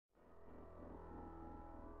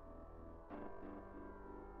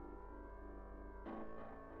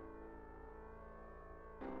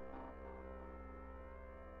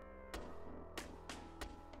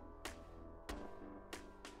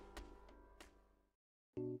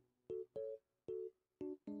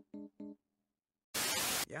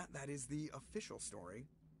Yeah, that is the official story.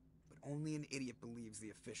 But only an idiot believes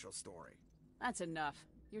the official story. That's enough.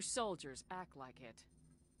 Your soldiers act like it.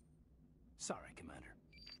 Sorry, Commander.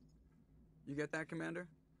 You get that, Commander?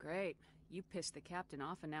 Great. You pissed the captain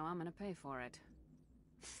off and now I'm gonna pay for it.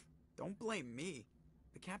 Don't blame me.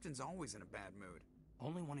 The captain's always in a bad mood.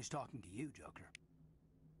 Only when he's talking to you, Joker.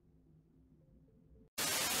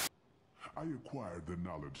 I acquired the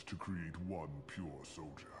knowledge to create one pure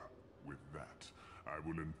soldier. With that, I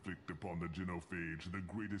will inflict upon the genophage the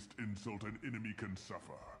greatest insult an enemy can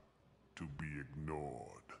suffer. To be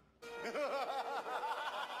ignored.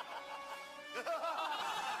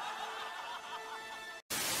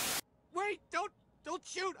 Wait! Don't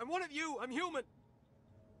shoot! I'm one of you! I'm human!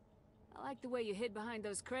 I like the way you hid behind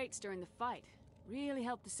those crates during the fight. Really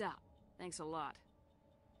helped us out. Thanks a lot.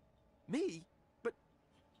 Me?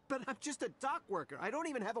 But I'm just a dock worker. I don't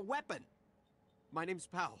even have a weapon. My name's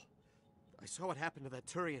Powell. I saw what happened to that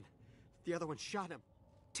Turian. The other one shot him.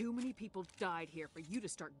 Too many people died here for you to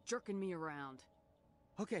start jerking me around.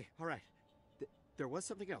 Okay, all right. There was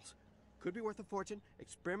something else. Could be worth a fortune.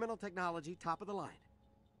 Experimental technology, top of the line.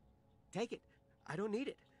 Take it. I don't need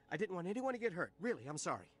it. I didn't want anyone to get hurt. Really, I'm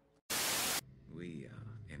sorry. We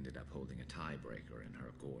ended up holding a tiebreaker in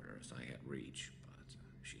her quarters. I had reach, but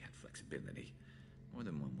she had flexibility. More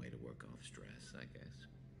than one way to work off stress, I guess.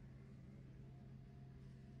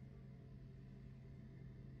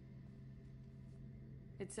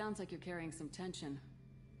 It sounds like you're carrying some tension.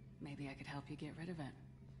 Maybe I could help you get rid of it.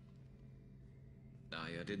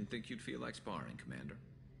 I didn't think you'd feel like sparring, Commander.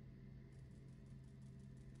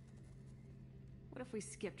 What if we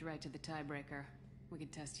skipped right to the tiebreaker? We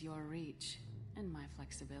could test your reach and my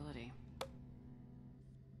flexibility.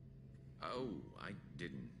 Oh, I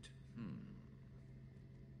didn't.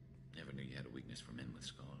 Never knew you had a weakness for men with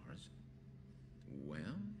scars.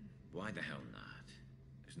 Well, why the hell not?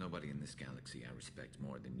 There's nobody in this galaxy I respect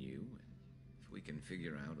more than you, and if we can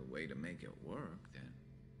figure out a way to make it work, then...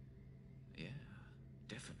 yeah,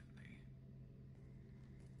 definitely.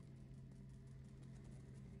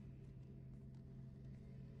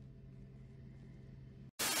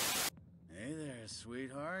 Hey there,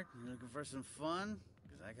 sweetheart. You looking for some fun?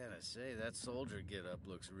 Because I gotta say, that soldier getup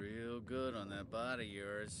looks real good on that body of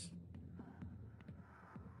yours.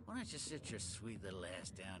 Why don't you sit your sweet little ass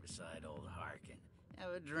down beside old Harkin?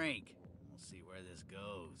 Have a drink. We'll see where this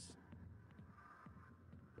goes.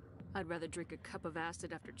 I'd rather drink a cup of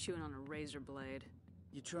acid after chewing on a razor blade.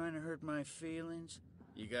 You trying to hurt my feelings?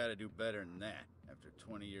 You gotta do better than that. After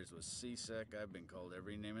 20 years with C-Sec, I've been called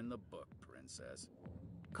every name in the book, princess.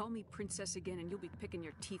 Call me princess again and you'll be picking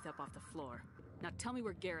your teeth up off the floor. Now tell me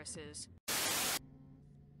where Garrus is.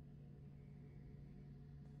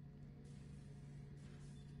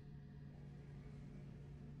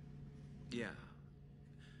 Yeah.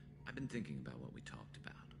 I've been thinking about what we talked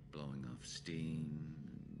about. Blowing off steam,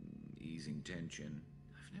 easing tension.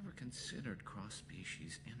 I've never considered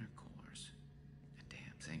cross-species intercourse. And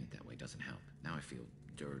damn, saying it that way doesn't help. Now I feel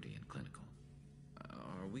dirty and clinical.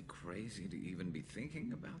 Are we crazy to even be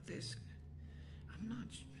thinking about this? I'm not...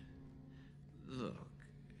 Look,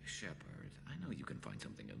 Shepard, I know you can find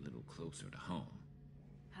something a little closer to home.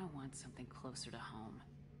 I don't want something closer to home.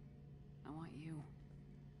 I want you.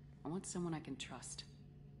 I want someone I can trust.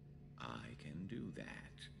 I can do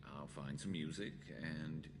that. I'll find some music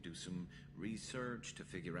and do some research to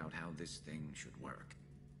figure out how this thing should work.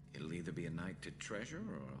 It'll either be a night to treasure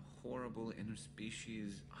or a horrible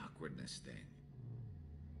interspecies awkwardness thing.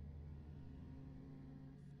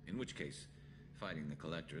 In which case, fighting the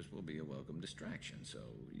collectors will be a welcome distraction, so,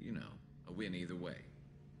 you know, a win either way.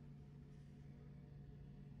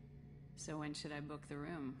 So when should I book the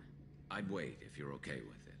room? I'd wait if you're okay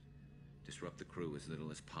with it. Disrupt the crew as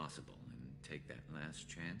little as possible, and take that last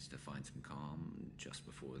chance to find some calm just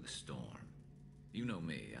before the storm. You know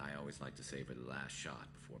me, I always like to savor the last shot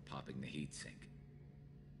before popping the heatsink.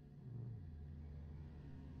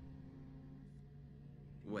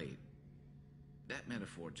 Wait. That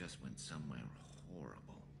metaphor just went somewhere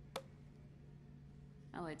horrible.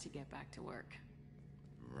 I'll let you get back to work.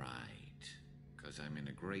 Right. Because I'm in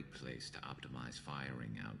a great place to optimize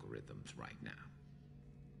firing algorithms right now.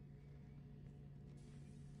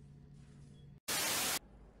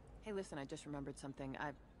 Hey, listen, I just remembered something.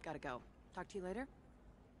 I've gotta go. Talk to you later?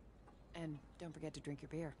 And don't forget to drink your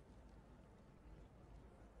beer.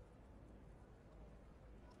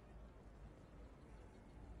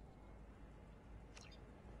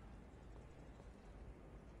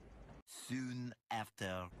 Soon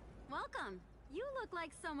after. Welcome. You look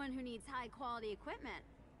like someone who needs high-quality equipment.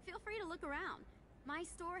 Feel free to look around. My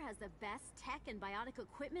store has the best tech and biotic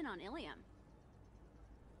equipment on Ilium.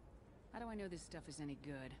 How do I know this stuff is any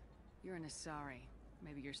good? You're an Asari.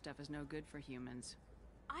 Maybe your stuff is no good for humans.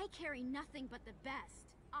 I carry nothing but the best.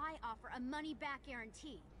 I offer a money-back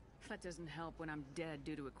guarantee. That doesn't help when I'm dead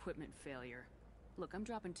due to equipment failure. Look, I'm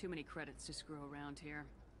dropping too many credits to screw around here.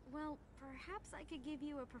 Well, perhaps I could give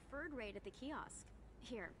you a preferred rate at the kiosk.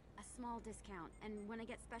 Here, a small discount, and when I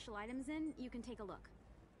get special items in, you can take a look.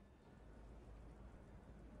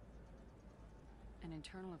 An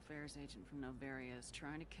internal affairs agent from Novaria is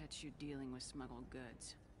trying to catch you dealing with smuggled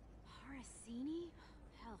goods. Harasini?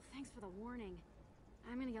 Hell, thanks for the warning.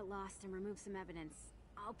 I'm gonna get lost and remove some evidence.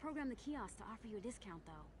 I'll program the kiosk to offer you a discount,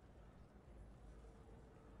 though.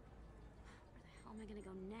 Where the hell am I gonna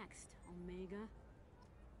go next, Omega?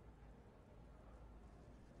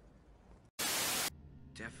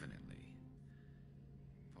 Definitely.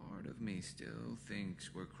 Part of me still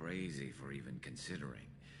thinks we're crazy for even considering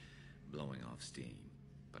blowing off steam,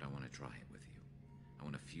 but I want to try it with you. I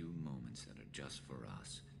want a few moments that are just for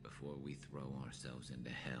us before we throw ourselves into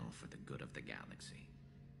hell for the good of the galaxy.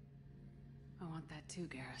 I want that too,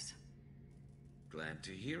 Garrus. Glad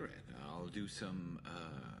to hear it. I'll do some,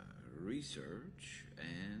 research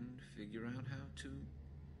and figure out how to,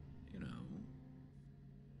 you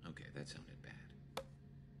know... Okay, that sounded bad.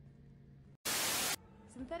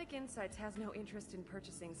 Synthetic Insights has no interest in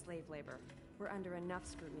purchasing slave labor. We're under enough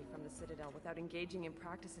scrutiny from the Citadel without engaging in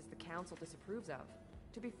practices the Council disapproves of.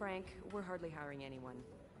 To be frank, we're hardly hiring anyone.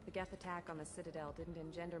 The Geth attack on the Citadel didn't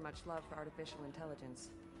engender much love for artificial intelligence.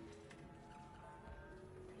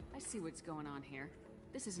 I see what's going on here.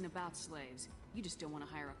 This isn't about slaves. You just don't want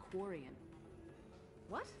to hire a Quarian.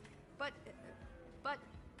 What? But...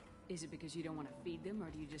 Is it because you don't want to feed them, or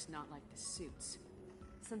do you just not like the suits?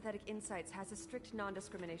 Synthetic Insights has a strict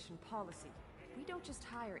non-discrimination policy. We don't just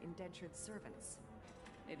hire indentured servants.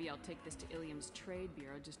 Maybe I'll take this to Ilium's trade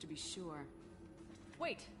bureau just to be sure.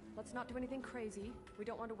 Wait! Let's not do anything crazy. We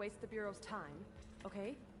don't want to waste the Bureau's time.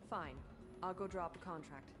 Okay? Fine. I'll go draw up a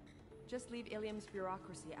contract. Just leave Ilium's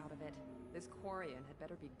bureaucracy out of it. This Quarian had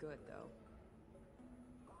better be good, though.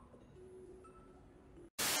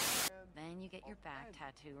 Then you get your back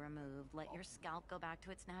tattoo removed, let your scalp go back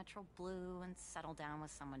to its natural blue, and settle down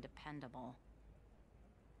with someone dependable.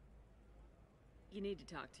 You need to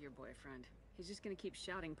talk to your boyfriend. He's just gonna keep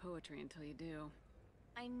shouting poetry until you do.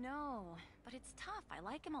 I know, but it's tough. I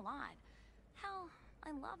like him a lot. Hell,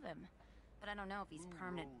 I love him. But I don't know if he's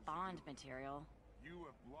permanent Bond material.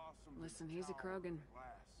 Listen, he's a Krogan.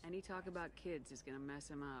 Any talk about kids is gonna mess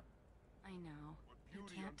him up. I know. You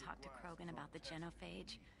can't talk to Krogan about the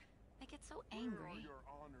genophage. They get so angry.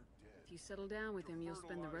 If you settle down with him, you'll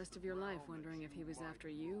spend the rest of your life wondering if he was after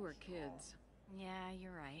you or kids. Yeah,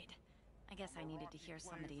 you're right. I guess I needed to hear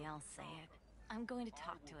somebody else say it. I'm going to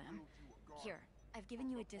talk to him. Here, I've given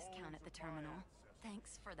you a discount at the terminal.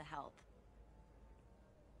 Thanks for the help.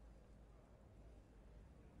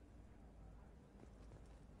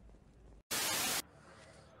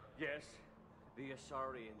 Yes, the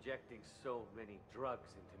Asari injecting so many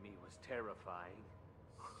drugs into me was terrifying.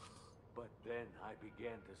 But then I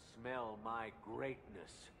began to smell my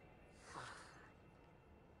greatness.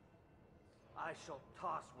 I shall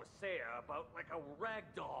toss Wasea about like a rag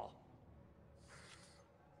doll.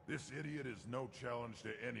 This idiot is no challenge to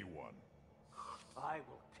anyone. I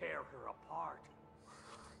will tear her apart.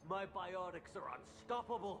 My biotics are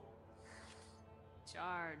unstoppable.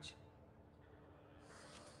 Charge.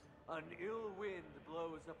 An ill wind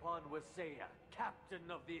blows upon Wasea,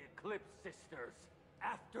 captain of the Eclipse Sisters.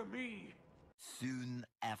 After me! Soon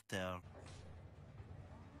after.